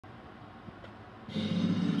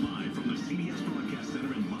Broadcast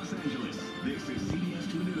Center in Los Angeles. This is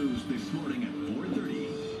CBS 2 News this morning at 4:30.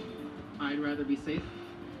 I'd rather be safe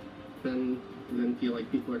than feel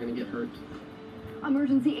like people are going to get hurt.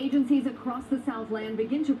 Emergency agencies across the Southland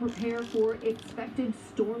begin to prepare for expected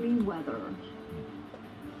stormy weather.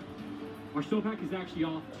 Our snowpack is actually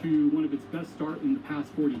off to one of its best start in the past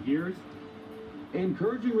 40 years.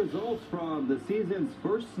 Encouraging results from the season's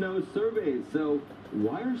first snow surveys. So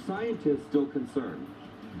why are scientists still concerned?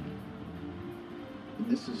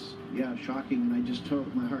 This is, shocking, and I just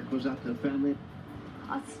hope my heart goes out to the family.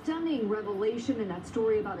 A stunning revelation in that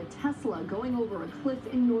story about a Tesla going over a cliff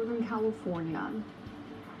in Northern California.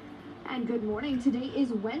 And good morning. Today is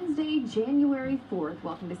Wednesday, January 4th.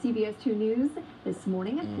 Welcome to CBS 2 News this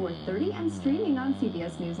morning at 4:30 and streaming on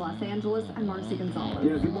CBS News Los Angeles. I'm Marcy Gonzalez.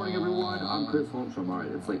 Yeah, good morning, everyone. I'm Chris Holmstrom. All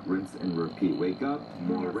right, it's like rinse and repeat. Wake up,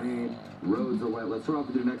 more rain, roads are wet. Let's start off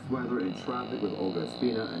with your next weather and traffic with Olga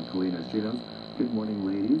Espina and Kalina Chinos. Good morning,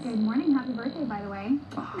 ladies. Good morning. Happy birthday, by the way.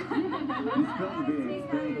 You spelled it.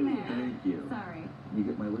 Thank you. Sorry. You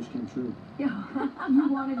get my wish came true. You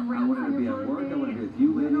wanted rain I wanted for to be your at work. birthday? I wanted to be with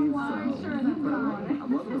you ladies. You know why? So Sure, that's fine.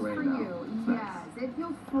 I'm loving the Just rain for now. you. It's nice. Yes, it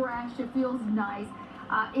feels fresh. It feels nice.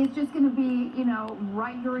 It's just going to be,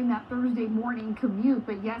 right during that Thursday morning commute.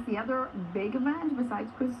 But yes, the other big event besides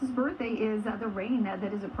Chris's birthday is the rain that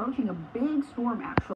is approaching, a big storm, actually.